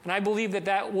And I believe that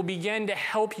that will begin to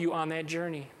help you on that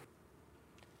journey.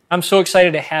 I'm so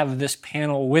excited to have this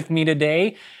panel with me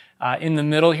today. In the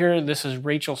middle here, this is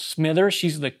Rachel Smithers.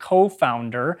 She's the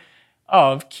co-founder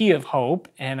of Key of Hope,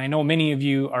 and I know many of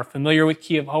you are familiar with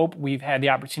Key of Hope. We've had the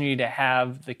opportunity to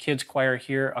have the kids choir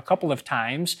here a couple of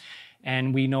times,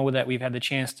 and we know that we've had the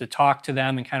chance to talk to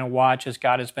them and kind of watch as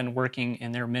God has been working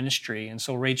in their ministry. And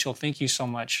so, Rachel, thank you so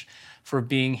much for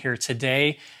being here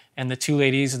today. And the two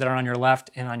ladies that are on your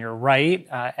left and on your right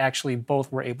actually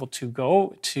both were able to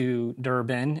go to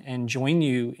Durban and join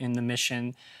you in the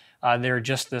mission there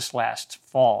just this last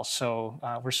fall. So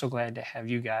we're so glad to have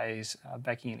you guys,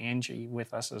 Becky and Angie,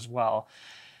 with us as well.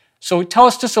 So tell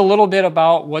us just a little bit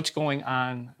about what's going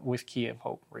on with Key of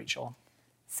Hope, Rachel.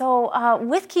 So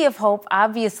with Key of Hope,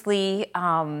 obviously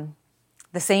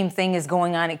the same thing is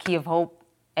going on at Key of Hope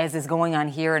as is going on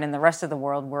here and in the rest of the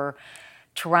world. We're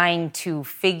trying to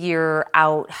figure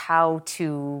out how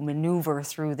to maneuver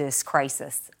through this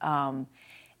crisis.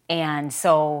 And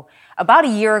so about a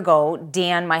year ago,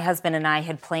 Dan, my husband, and I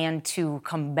had planned to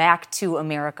come back to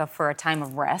America for a time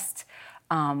of rest.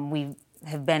 We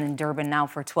have been in Durban now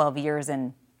for 12 years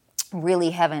and really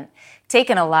haven't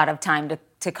taken a lot of time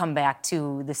to come back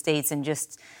to the States and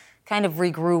just kind of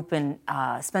regroup and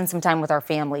spend some time with our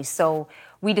families. So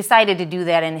we decided to do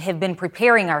that and have been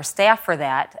preparing our staff for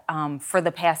that for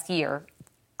the past year.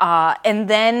 And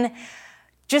then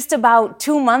just about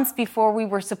 2 months before we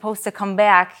were supposed to come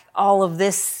back, all of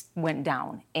this went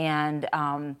down. And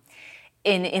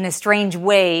in a strange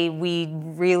way, we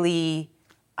really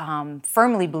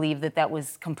firmly believe that that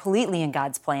was completely in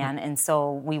God's plan. And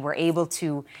so we were able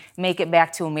to make it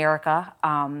back to America.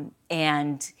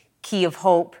 And Key of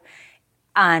Hope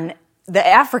on the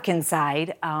African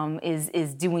side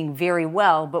is doing very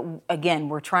well. But again,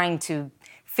 we're trying to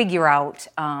figure out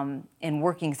and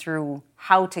working through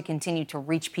how to continue to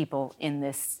reach people in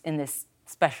this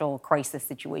special crisis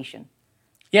situation.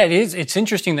 Yeah, it is. It's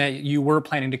interesting that you were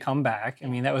planning to come back. I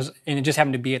mean, and it just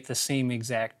happened to be at the same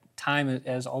exact time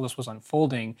as all this was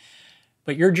unfolding.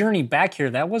 But your journey back here,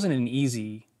 that wasn't an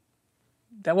easy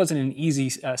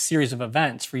series of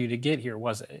events for you to get here,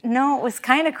 was it? No, it was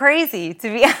kind of crazy, to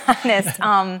be honest.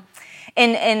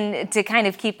 And to kind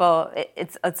of keep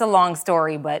it's a long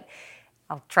story, but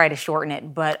I'll try to shorten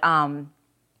it. But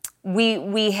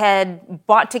we had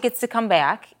bought tickets to come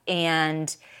back,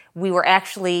 and we were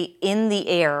actually in the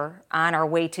air on our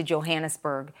way to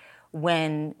Johannesburg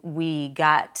when we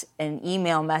got an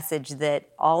email message that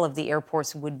all of the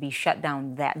airports would be shut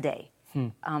down that day.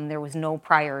 There was no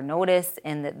prior notice,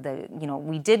 and that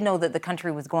we did know that the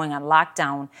country was going on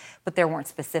lockdown, but there weren't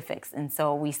specifics. And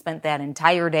so we spent that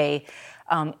entire day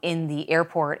in the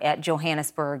airport at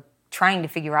Johannesburg trying to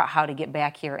figure out how to get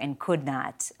back here and could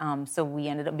not. So we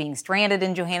ended up being stranded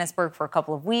in Johannesburg for a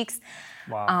couple of weeks.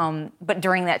 Wow. But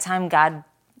during that time, God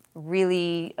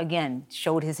really, again,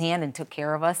 showed his hand and took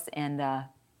care of us. And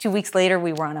 2 weeks later,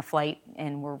 we were on a flight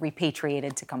and were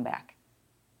repatriated to come back.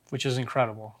 Which is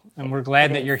incredible. And we're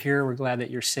glad that you're here. We're glad that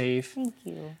you're safe. Thank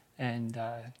you. And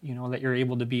that you're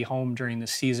able to be home during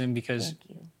this season, because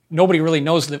nobody really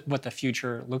knows what the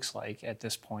future looks like at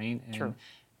this point and True.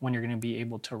 when you're going to be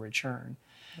able to return.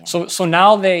 Yeah. So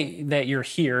now that you're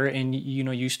here and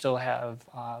you still have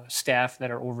staff that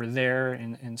are over there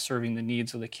and serving the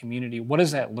needs of the community, what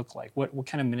does that look like? What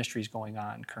kind of ministry is going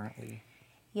on currently?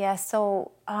 Yeah,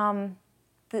 so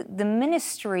the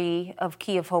ministry of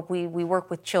Key of Hope, we work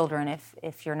with children,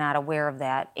 if you're not aware of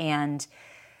that. And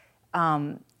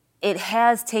it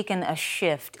has taken a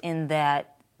shift in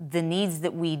that the needs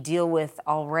that we deal with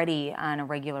already on a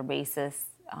regular basis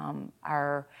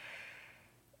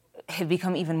have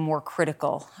become even more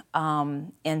critical.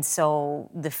 And so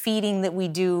the feeding that we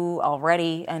do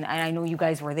already, and I know you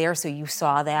guys were there, so you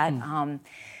saw that,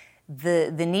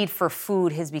 the need for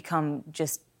food has become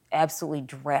just absolutely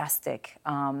drastic.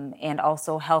 And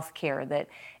also health care, that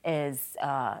is,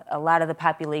 a lot of the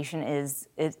population is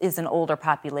an older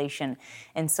population,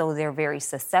 and so they're very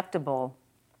susceptible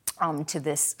to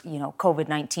this,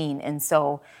 COVID-19. And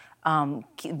so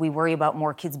we worry about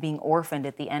more kids being orphaned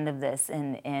at the end of this,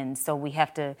 and so we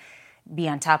have to be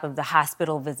on top of the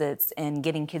hospital visits and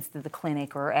getting kids to the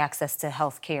clinic or access to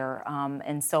health care.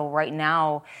 And so right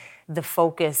now, the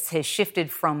focus has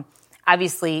shifted from,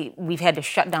 obviously, we've had to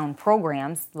shut down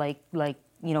programs like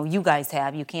you guys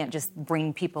have. You can't just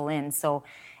bring people in. So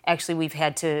actually, we've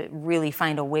had to really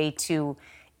find a way to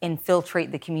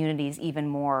infiltrate the communities even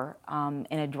more and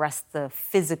address the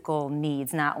physical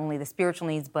needs, not only the spiritual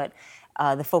needs, but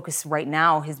the focus right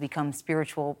now has become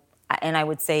spiritual. And I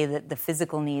would say that the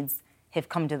physical needs have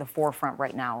come to the forefront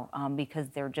right now because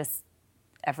they're just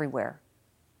everywhere.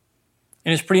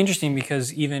 And it's pretty interesting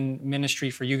because even ministry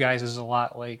for you guys is a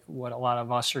lot like what a lot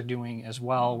of us are doing as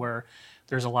well, where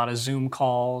there's a lot of Zoom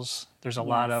calls, there's a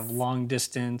lot of long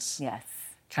distance Yes.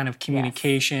 kind of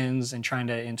communications and trying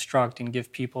to instruct and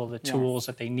give people the tools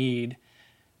that they need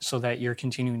so that you're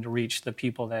continuing to reach the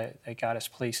people that God has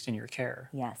placed in your care.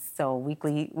 Yes, so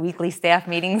weekly staff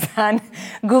meetings on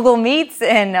Google Meets,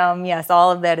 and yes,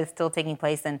 all of that is still taking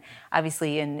place, and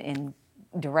obviously in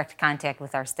direct contact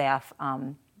with our staff.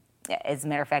 As a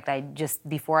matter of fact, I just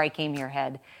before I came here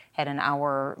had an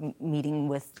hour meeting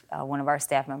with one of our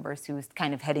staff members who's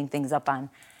kind of heading things up on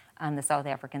the South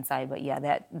African side. But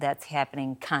yeah, that's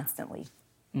happening constantly.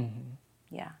 Mm-hmm.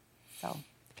 Yeah, so.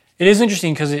 It is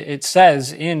interesting because it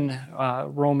says in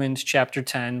Romans chapter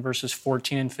 10, verses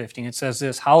 14 and 15, it says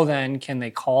this: how then can they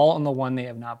call on the one they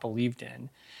have not believed in?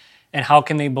 And how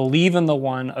can they believe in the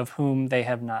one of whom they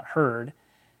have not heard?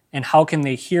 And how can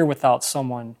they hear without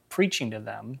someone preaching to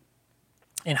them?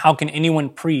 And how can anyone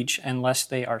preach unless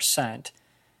they are sent?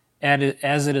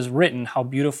 As it is written, how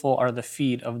beautiful are the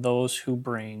feet of those who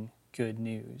bring good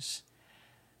news.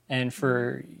 And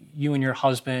for you and your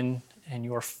husband and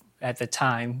your, at the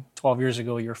time, 12 years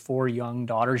ago, your 4 young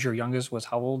daughters, your youngest was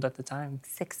how old at the time?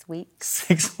 6 weeks.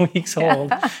 6 weeks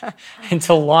old. And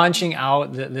to launching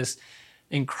out this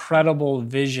incredible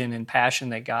vision and passion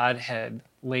that God had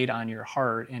laid on your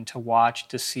heart, and to watch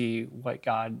to see what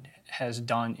God has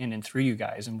done in and through you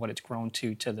guys and what it's grown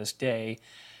to this day,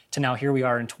 to now here we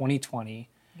are in 2020.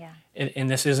 Yeah. And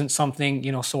this isn't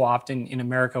something, so often in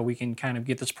America we can kind of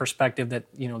get this perspective that,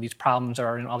 these problems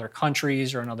are in other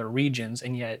countries or in other regions,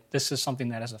 and yet this is something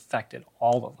that has affected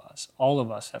all of us. All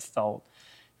of us have felt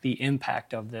the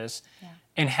impact of this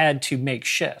and had to make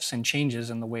shifts and changes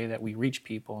in the way that we reach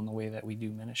people and the way that we do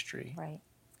ministry. Right.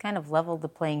 Kind of leveled the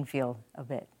playing field a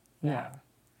bit. Yeah.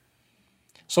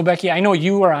 So, Becky, I know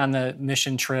you were on the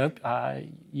mission trip.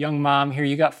 Young mom here.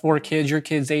 You got 4 kids. Your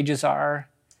kids' ages are?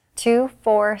 2,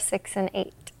 4, 6, and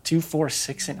 8. 2, 4,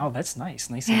 6, and... Oh, that's nice.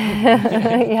 Nice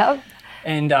and Yep.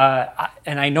 And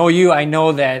I know you. I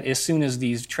know that as soon as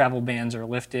these travel bans are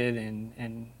lifted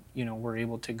and we're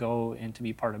able to go and to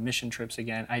be part of mission trips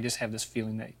again, I just have this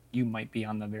feeling that you might be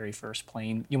on the very first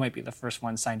plane. You might be the first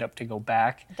one signed up to go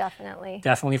back. Definitely.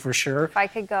 Definitely, for sure. If I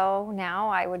could go now,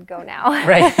 I would go now.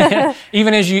 Right.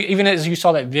 Even as you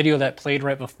saw that video that played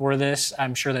right before this,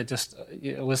 I'm sure that just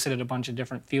elicited a bunch of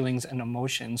different feelings and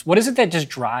emotions. What is it that just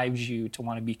drives you to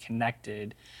want to be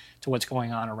connected to what's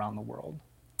going on around the world?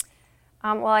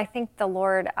 Well, I think the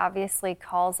Lord obviously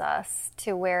calls us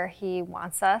to where He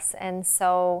wants us, and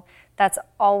so that's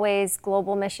always,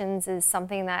 global missions is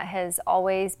something that has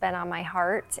always been on my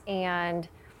heart, and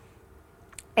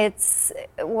it's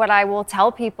what I will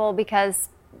tell people, because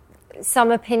some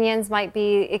opinions might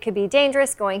be, it could be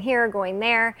dangerous going here, going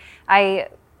there. I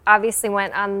obviously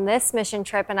went on this mission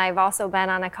trip, and I've also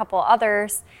been on a couple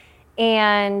others,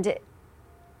 and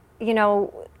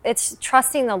it's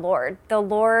trusting the Lord. The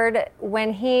Lord,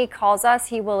 when He calls us,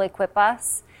 He will equip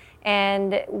us,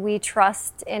 and we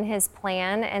trust in His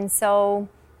plan. And so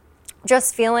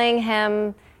just feeling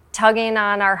Him tugging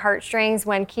on our heartstrings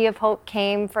when Key of Hope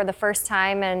came for the first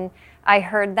time and I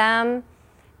heard them,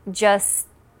 just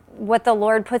what the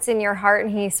Lord puts in your heart,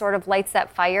 and He sort of lights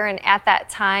that fire. And at that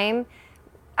time,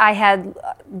 I had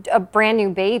a brand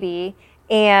new baby,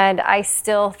 and I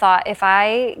still thought, if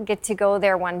I get to go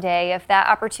there one day, if that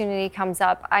opportunity comes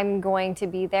up, I'm going to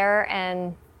be there.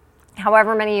 And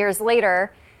however many years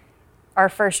later, our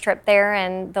first trip there,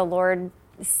 and the Lord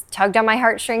tugged on my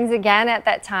heartstrings again at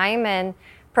that time and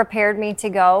prepared me to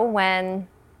go, when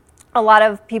a lot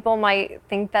of people might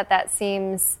think that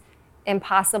seems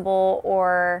impossible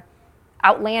or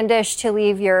outlandish to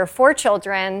leave your 4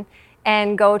 children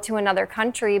and go to another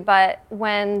country. But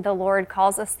when the Lord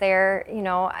calls us there,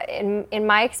 in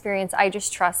my experience, I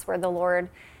just trust where the Lord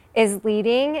is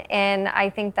leading. And I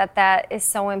think that is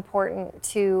so important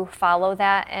to follow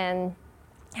that, and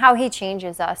how He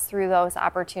changes us through those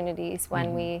opportunities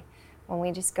when we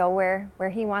just go where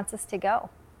He wants us to go.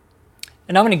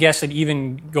 And I'm going to guess that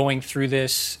even going through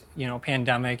this,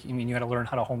 pandemic, you had to learn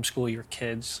how to homeschool your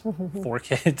kids, 4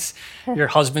 kids. Your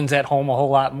husband's at home a whole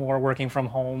lot more, working from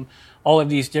home, all of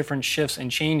these different shifts and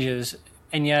changes,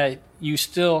 and yet you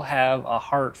still have a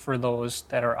heart for those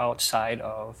that are outside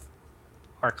of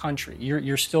our country.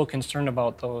 You're still concerned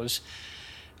about those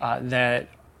that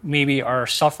maybe are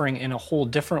suffering in a whole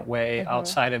different way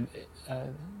outside of,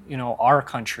 our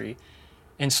country.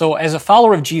 And so as a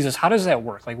follower of Jesus, how does that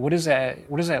work? Like, what does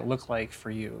that look like for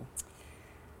you?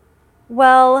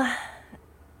 Well,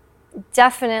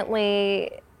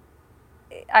 definitely,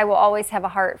 I will always have a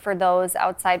heart for those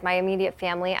outside my immediate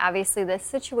family. Obviously, this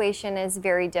situation is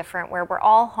very different where we're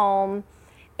all home.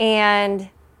 And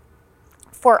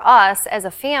for us as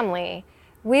a family,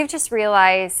 we've just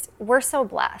realized we're so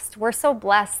blessed. We're so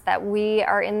blessed that we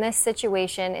are in this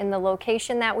situation, in the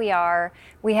location that we are.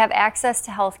 We have access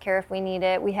to healthcare if we need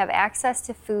it. We have access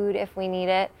to food if we need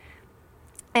it.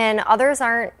 And others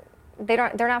aren't.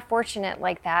 They're not fortunate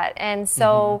like that. And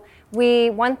so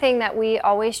one thing that we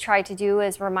always try to do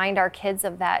is remind our kids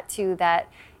of that too, that,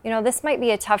 this might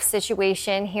be a tough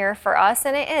situation here for us,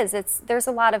 and it is. There's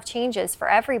a lot of changes for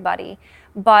everybody,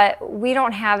 but we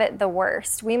don't have it the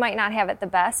worst. We might not have it the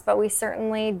best, but we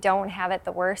certainly don't have it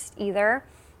the worst either.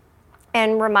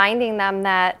 And reminding them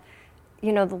that,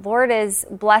 the Lord is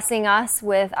blessing us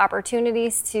with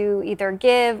opportunities to either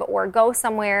give or go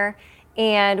somewhere.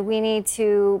 And we need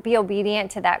to be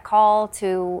obedient to that call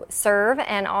to serve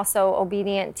and also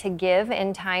obedient to give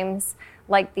in times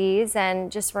like these. And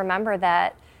just remember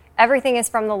that everything is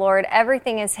from the Lord,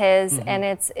 everything is His, and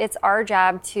it's our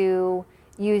job to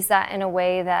use that in a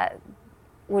way that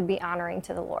would be honoring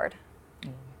to the Lord.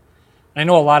 I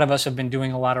know a lot of us have been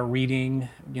doing a lot of reading.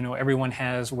 Everyone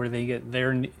has where they get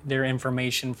their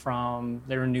information from,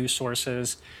 their news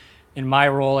sources. In my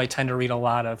role, I tend to read a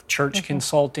lot of church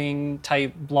consulting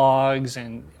type blogs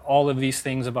and all of these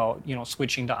things about,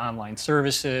 switching to online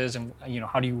services and,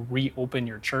 how do you reopen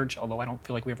your church? Although I don't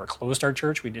feel like we ever closed our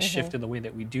church. We just shifted the way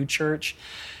that we do church.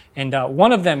 And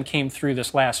one of them came through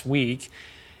this last week,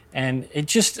 and it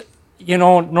just,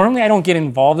 normally I don't get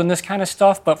involved in this kind of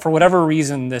stuff, but for whatever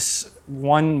reason, this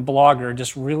one blogger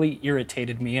just really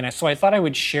irritated me. And so I thought I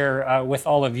would share with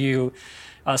all of you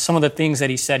some of the things that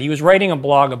he said. He was writing a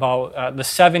blog about the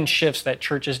 7 shifts that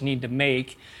churches need to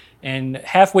make, and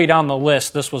halfway down the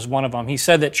list, this was one of them. He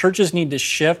said that churches need to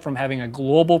shift from having a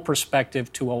global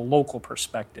perspective to a local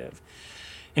perspective.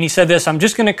 And he said this, I'm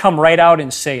just going to come right out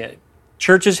and say it.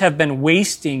 Churches have been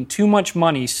wasting too much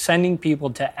money sending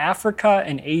people to Africa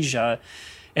and Asia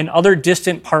and other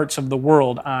distant parts of the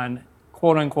world on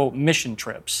quote-unquote mission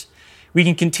trips. We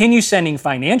can continue sending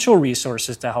financial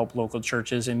resources to help local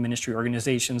churches and ministry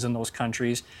organizations in those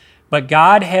countries, but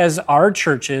God has our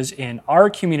churches in our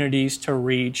communities to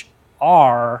reach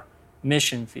our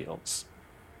mission fields.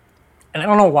 And I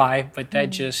don't know why, but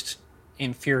that just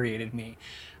infuriated me.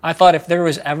 I thought if there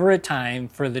was ever a time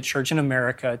for the church in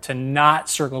America to not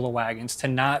circle the wagons, to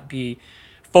not be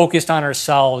focused on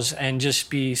ourselves and just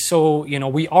be so,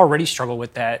 we already struggle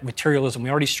with that materialism. We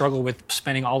already struggle with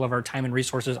spending all of our time and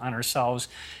resources on ourselves.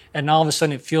 And all of a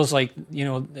sudden it feels like,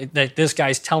 that this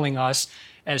guy's telling us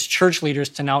as church leaders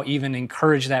to now even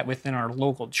encourage that within our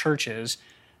local churches.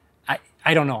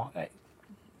 I don't know.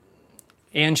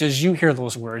 Ange, as you hear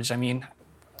those words,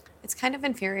 it's kind of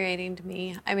infuriating to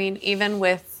me. Even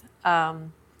with,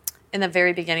 in the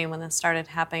very beginning when this started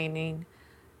happening,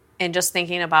 and just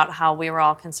thinking about how we were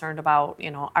all concerned about,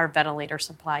 our ventilator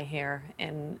supply here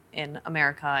in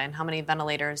America and how many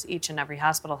ventilators each and every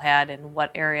hospital had in what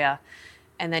area.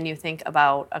 And then you think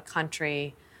about a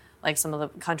country, like some of the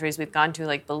countries we've gone to,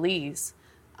 like Belize,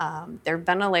 their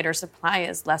ventilator supply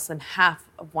is less than half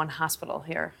of one hospital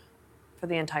here for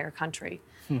the entire country.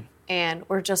 And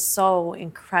we're just so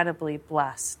incredibly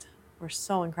blessed. We're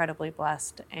so incredibly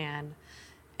blessed. And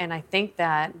I think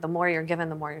that the more you're given,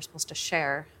 the more you're supposed to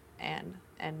share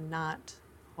and not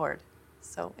hoard.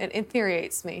 So it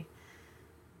infuriates me.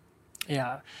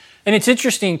 Yeah. And it's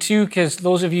interesting, too, because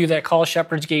those of you that call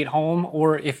Shepherd's Gate home,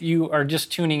 or if you are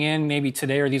just tuning in maybe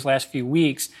today or these last few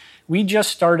weeks, we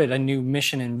just started a new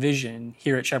mission and vision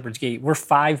here at Shepherd's Gate. We're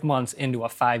 5 months into a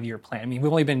 5-year plan. We've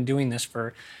only been doing this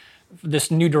for this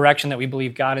new direction that we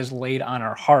believe God has laid on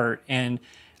our heart. And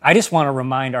I just want to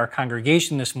remind our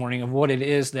congregation this morning of what it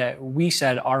is that we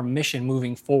said our mission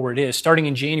moving forward is, starting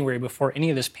in January before any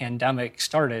of this pandemic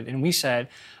started. And we said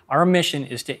our mission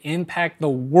is to impact the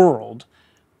world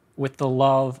with the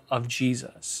love of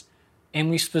Jesus. And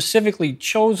we specifically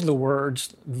chose the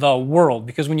words, the world,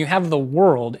 because when you have the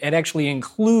world, it actually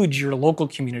includes your local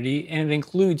community and it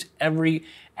includes every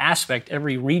aspect,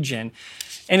 every region.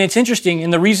 And it's interesting,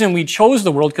 and the reason we chose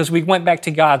the world, because we went back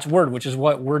to God's word, which is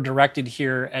what we're directed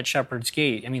here at Shepherd's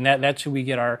Gate. That's who we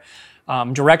get our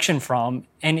direction from.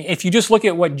 And if you just look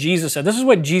at what Jesus said, this is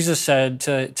what Jesus said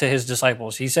to his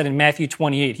disciples. He said in Matthew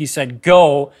 28, he said,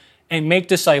 go and make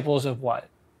disciples of what?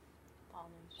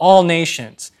 All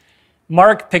nations.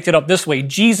 Mark picked it up this way.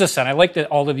 Jesus said, I like that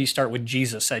all of you start with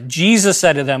Jesus said. Jesus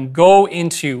said to them, go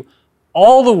into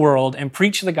all the world and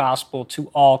preach the gospel to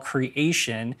all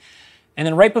creation. And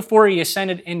then right before he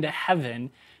ascended into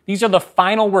heaven, These are the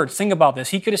final words. Think about this.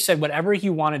 He could have said whatever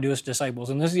he wanted to his disciples.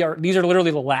 And these are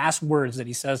literally the last words that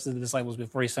he says to the disciples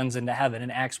before he sends into heaven. In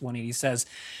Acts 1:8, he says,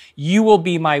 you will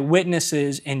be my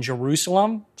witnesses in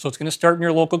Jerusalem. So it's going to start in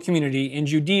your local community, in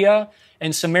Judea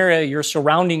and Samaria, your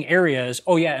surrounding areas.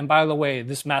 Oh yeah, and by the way,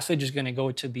 this message is going to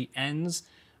go to the ends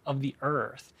of the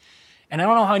earth. And I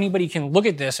don't know how anybody can look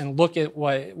at this and look at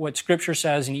what Scripture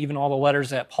says and even all the letters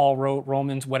that Paul wrote,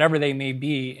 Romans, whatever they may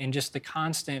be, and just the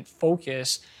constant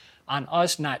focus on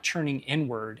us not turning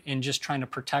inward and just trying to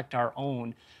protect our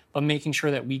own, but making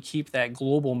sure that we keep that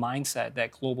global mindset,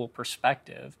 that global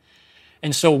perspective.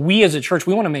 And so we as a church,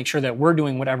 we want to make sure that we're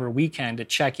doing whatever we can to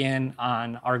check in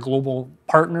on our global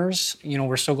partners.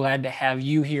 We're so glad to have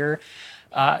you here.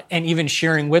 And even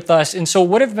sharing with us. And so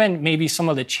what have been maybe some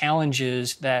of the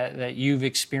challenges that you've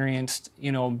experienced,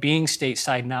 being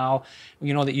stateside now,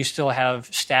 that you still have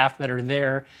staff that are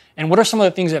there? And what are some of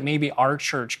the things that maybe our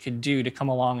church could do to come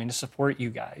along and to support you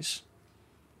guys?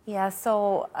 Yeah,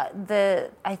 so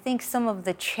I think some of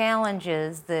the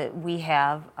challenges that we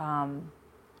have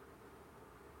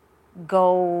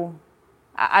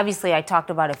obviously I talked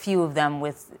about a few of them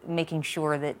with making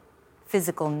sure that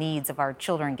physical needs of our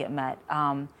children get met.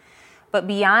 But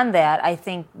beyond that, I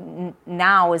think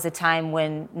now is a time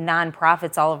when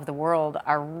nonprofits all over the world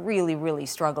are really, really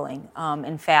struggling.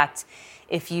 In fact,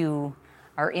 if you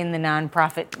are in the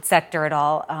nonprofit sector at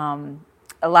all,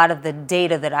 a lot of the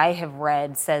data that I have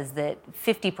read says that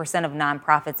 50% of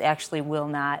nonprofits actually will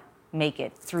not make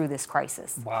it through this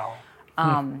crisis. Wow.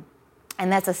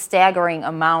 And that's a staggering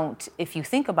amount, if you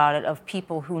think about it, of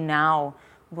people who now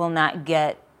will not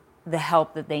get the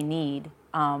help that they need,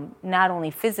 not only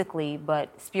physically,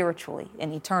 but spiritually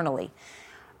and eternally.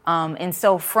 And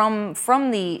so from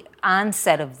the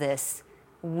onset of this,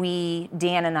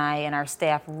 Dan and I and our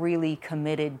staff really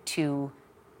committed to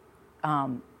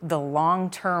the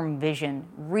long-term vision,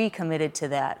 recommitted to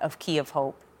that of Key of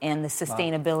Hope and the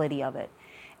sustainability of it,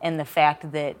 and the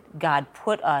fact that God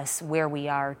put us where we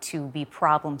are to be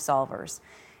problem solvers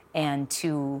and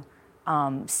to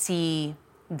see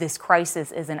this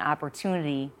crisis is an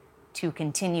opportunity to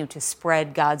continue to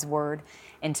spread God's word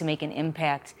and to make an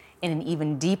impact in an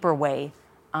even deeper way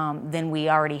than we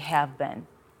already have been.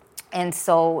 And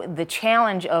so the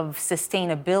challenge of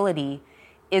sustainability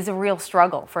is a real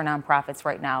struggle for nonprofits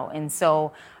right now. And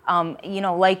so,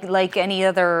 like any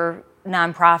other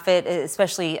nonprofit,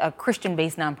 especially a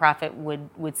Christian-based nonprofit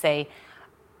would say,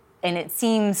 and it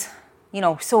seems,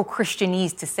 so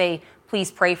Christianese to say,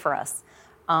 please pray for us.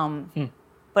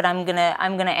 But I'm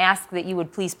gonna ask that you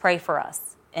would please pray for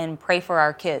us and pray for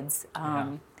our kids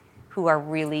who are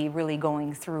really, really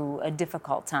going through a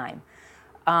difficult time,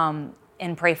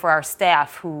 and pray for our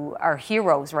staff who are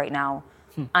heroes right now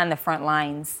on the front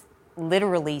lines,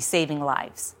 literally saving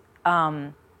lives.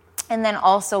 And then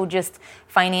also just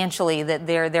financially, that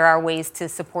there are ways to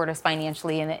support us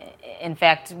financially. And in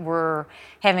fact, we're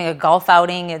having a golf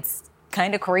outing. It's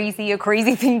kind of a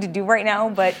crazy thing to do right now,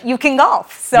 but you can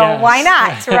golf, so yes. Why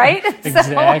not, right?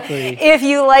 Exactly. So if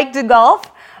you like to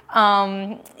golf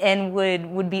and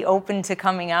would be open to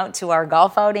coming out to our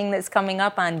golf outing that's coming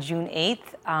up on June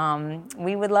 8th,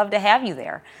 we would love to have you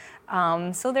there.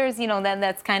 So there's,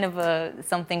 that's kind of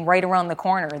something right around the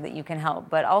corner that you can help,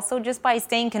 but also just by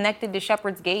staying connected to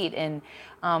Shepherd's Gate and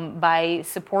by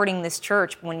supporting this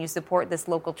church. When you support this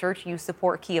local church, you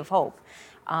support Key of Hope.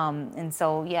 And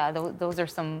so, those are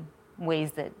some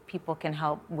ways that people can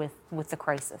help with the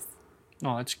crisis.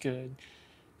 Oh, that's good.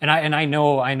 And I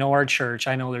know our church.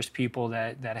 I know there's people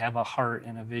that have a heart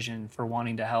and a vision for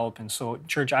wanting to help. And so,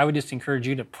 church, I would just encourage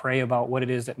you to pray about what it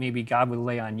is that maybe God would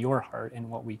lay on your heart and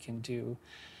what we can do.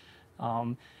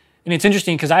 And it's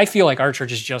interesting because I feel like our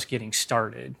church is just getting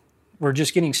started. We're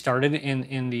just getting started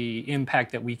in the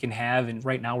impact that we can have. And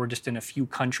right now we're just in a few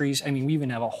countries. I mean, we even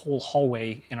have a whole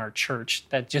hallway in our church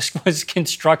that just was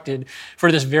constructed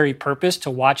for this very purpose,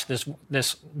 to watch this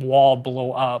wall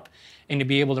blow up and to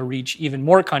be able to reach even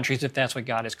more countries if that's what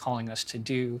God is calling us to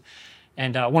do.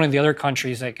 And one of the other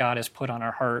countries that God has put on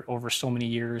our heart over so many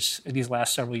years, these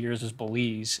last several years, is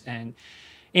Belize. And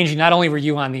Angie, not only were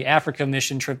you on the Africa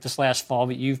mission trip this last fall,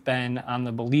 but you've been on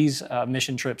the Belize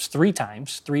mission trips 3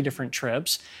 times, 3 different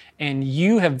trips, and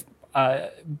you have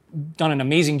done an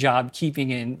amazing job keeping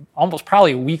in almost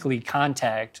probably weekly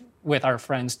contact with our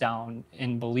friends down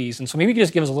in Belize. And so maybe you could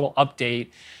just give us a little update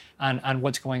on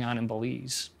what's going on in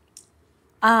Belize.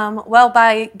 Well,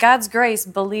 by God's grace,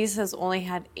 Belize has only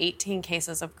had 18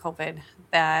 cases of COVID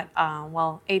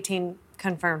 18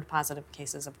 confirmed positive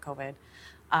cases of COVID.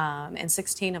 And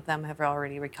 16 of them have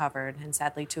already recovered, and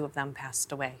sadly 2 of them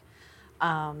passed away.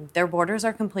 Their borders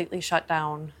are completely shut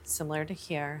down, similar to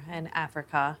here in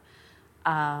Africa.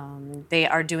 They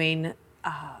are doing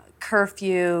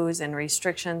curfews and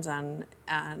restrictions on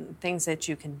things that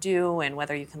you can do and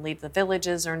whether you can leave the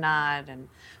villages or not, and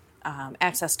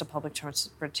access to public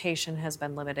transportation has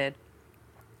been limited.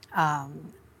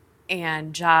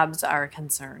 And jobs are a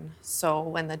concern. So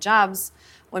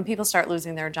when people start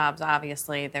losing their jobs,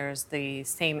 obviously there's the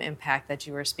same impact that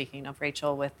you were speaking of,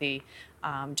 Rachel, with the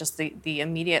just the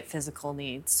immediate physical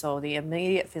needs. So the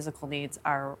immediate physical needs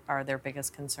are their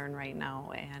biggest concern right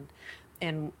now.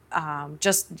 And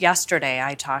just yesterday,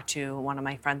 I talked to one of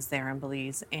my friends there in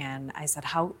Belize, and I said,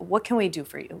 what can we do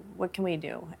for you? What can we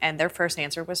do? And their first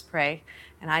answer was pray.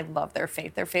 And I love their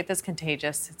faith. Their faith is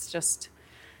contagious. It's just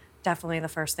definitely the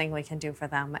first thing we can do for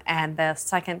them. And the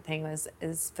second thing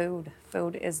is food.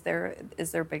 Food is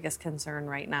their biggest concern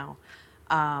right now.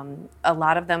 A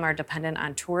lot of them are dependent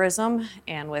on tourism,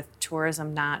 and with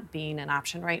tourism not being an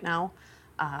option right now,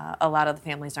 a lot of the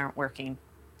families aren't working,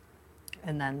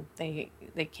 and then they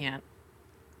can't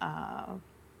buy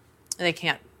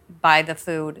the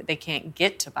food. They can't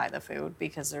get to buy the food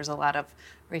because there's a lot of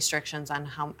restrictions on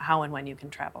how and when you can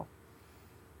travel.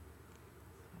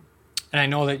 And I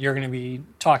know that you're going to be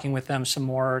talking with them some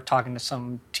more, talking to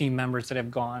some team members that have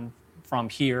gone from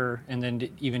here, and then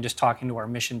even just talking to our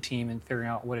mission team and figuring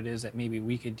out what it is that maybe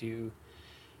we could do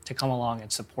to come along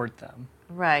and support them.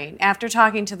 Right. After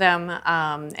talking to them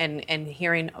and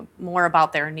hearing more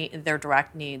about their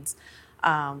direct needs,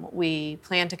 we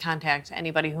plan to contact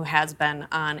anybody who has been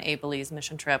on a Belize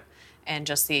mission trip and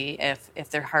just see if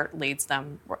their heart leads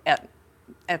them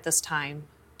at this time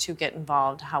to get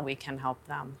involved, how we can help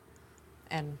them.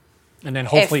 And then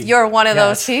hopefully, if you're one of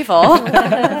those people,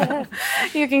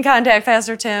 you can contact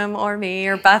Pastor Tim or me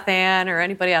or Beth Ann or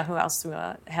anybody else who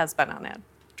has been on that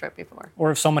trip before.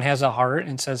 Or if someone has a heart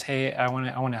and says, "Hey, I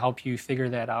want to help you figure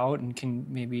that out," and can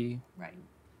maybe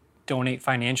donate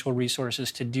financial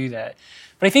resources to do that.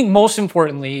 But I think most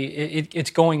importantly,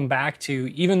 it's going back to,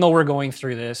 even though we're going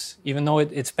through this, even though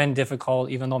it's been difficult,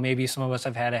 even though maybe some of us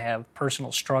have had to have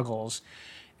personal struggles,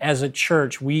 as a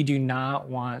church, we do not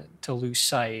want to lose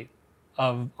sight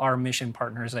of our mission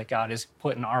partners that God has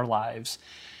put in our lives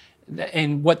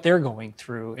and what they're going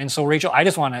through. And so, Rachel, I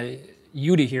just want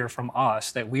you to hear from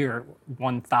us that we are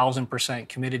 1,000%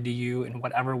 committed to you and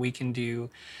whatever we can do,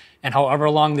 and however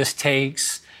long this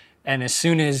takes. And as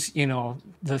soon as,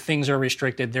 the things are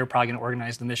restricted, they're probably going to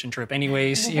organize the mission trip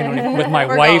anyways, with my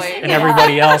wife and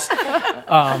everybody else.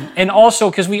 And also,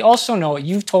 because we also know,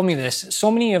 you've told me this, so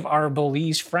many of our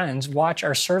Belize friends watch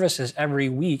our services every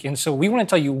week. And so we want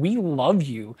to tell you, we love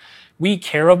you. We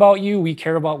care about you. We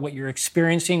care about what you're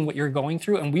experiencing, what you're going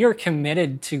through. And we are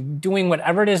committed to doing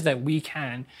whatever it is that we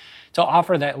can to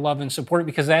offer that love and support,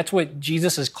 because that's what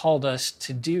Jesus has called us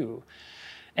to do.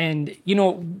 And,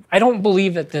 I don't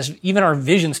believe that even our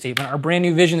vision statement, our brand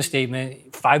new vision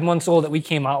statement, 5 months old, that we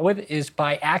came out with, is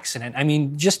by accident. I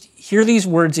mean, just hear these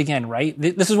words again, right?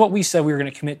 This is what we said we were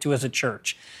going to commit to as a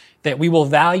church, that we will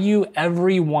value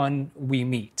everyone we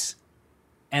meet,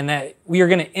 and that we are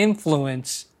going to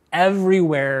influence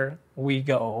everywhere we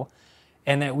go,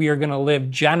 and that we are going to live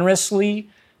generously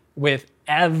with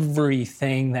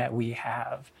everything that we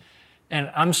have. And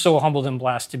I'm so humbled and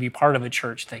blessed to be part of a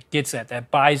church that gets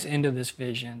that buys into this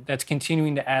vision, that's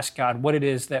continuing to ask God what it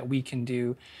is that we can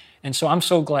do. And so I'm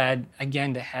so glad,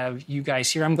 again, to have you guys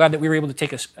here. I'm glad that we were able to take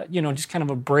just kind of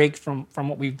a break from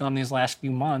what we've done these last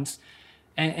few months,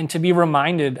 and to be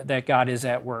reminded that God is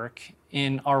at work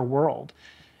in our world.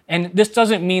 And this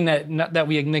doesn't mean that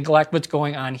we neglect what's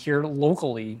going on here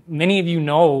locally. Many of you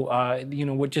know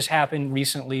what just happened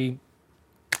recently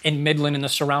in Midland and the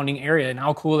surrounding area, and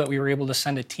how cool that we were able to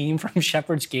send a team from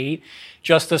Shepherd's Gate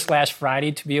just this last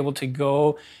Friday to be able to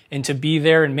go and to be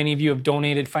there. And many of you have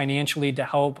donated financially to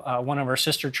help one of our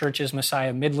sister churches,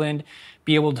 Messiah Midland,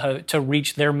 be able to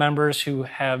reach their members who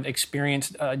have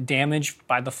experienced damage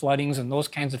by the floodings and those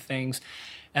kinds of things.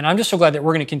 And I'm just so glad that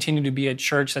we're going to continue to be a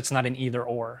church that's not an either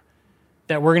or,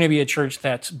 that we're going to be a church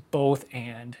that's both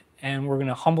and we're going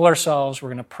to humble ourselves, we're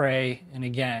going to pray, and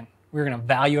again, we're going to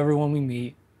value everyone we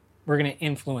meet. We're going to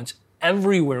influence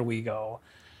everywhere we go,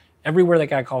 everywhere that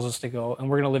God calls us to go, and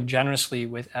we're going to live generously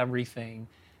with everything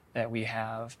that we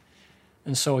have.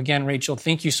 And so again, Rachel,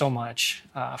 thank you so much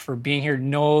for being here.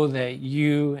 Know that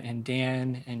you and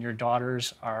Dan and your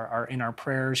daughters are in our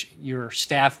prayers. Your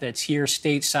staff that's here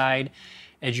stateside,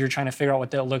 as you're trying to figure out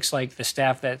what that looks like, the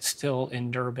staff that's still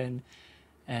in Durban.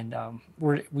 And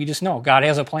we just know God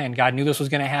has a plan. God knew this was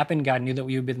going to happen. God knew that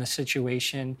we would be in this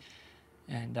situation.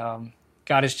 And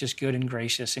God is just good and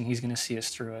gracious, and he's going to see us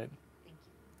through it.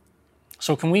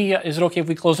 So is it okay if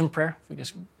we close in prayer? If we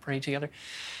just pray together?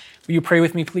 Will you pray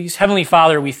with me, please? Heavenly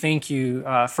Father, we thank you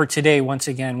for today once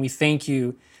again. We thank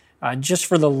you just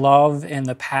for the love and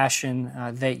the passion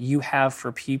that you have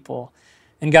for people.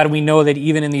 And God, we know that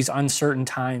even in these uncertain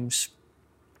times,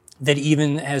 that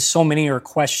even as so many are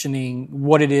questioning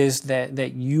what it is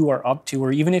that you are up to,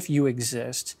 or even if you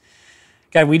exist,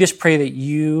 God, we just pray that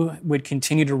you would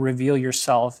continue to reveal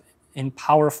yourself in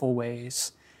powerful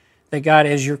ways. That God,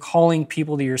 as you're calling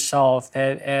people to yourself,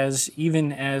 that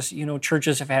even as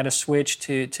churches have had to switch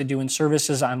to doing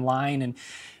services online,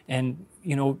 and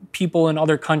people in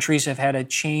other countries have had to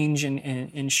change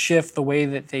and shift the way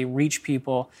that they reach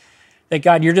people, that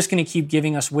God, you're just going to keep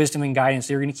giving us wisdom and guidance.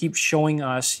 You're going to keep showing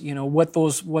us, what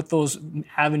those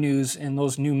avenues and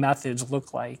those new methods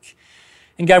look like.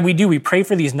 And God, we pray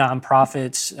for these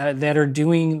nonprofits that are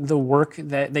doing the work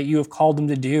that you have called them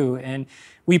to do. And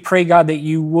we pray, God, that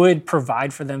you would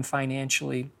provide for them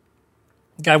financially.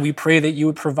 God, we pray that you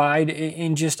would provide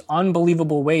in just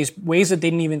unbelievable ways that they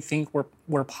didn't even think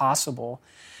were possible.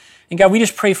 And God, we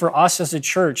just pray for us as a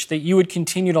church that you would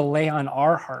continue to lay on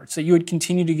our hearts, that you would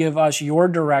continue to give us your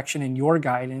direction and your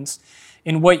guidance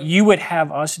in what you would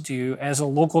have us do as a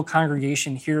local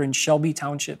congregation here in Shelby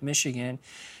Township, Michigan.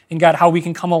 And God, how we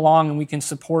can come along and we can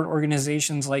support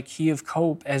organizations like Key of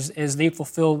Hope as they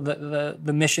fulfill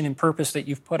the mission and purpose that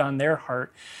you've put on their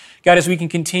heart. God, as we can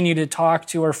continue to talk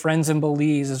to our friends in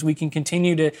Belize, as we can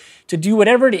continue to do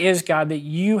whatever it is, God, that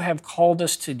you have called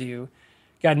us to do,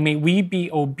 God, may we be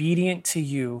obedient to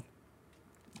you.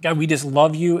 God, we just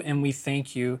love you and we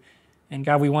thank you. And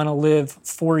God, we want to live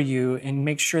for you and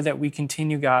make sure that we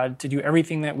continue, God, to do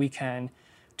everything that we can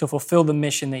to fulfill the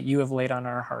mission that you have laid on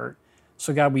our heart.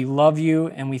 So God, we love you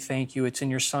and we thank you. It's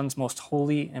in your Son's most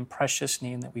holy and precious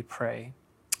name that we pray.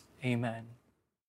 Amen.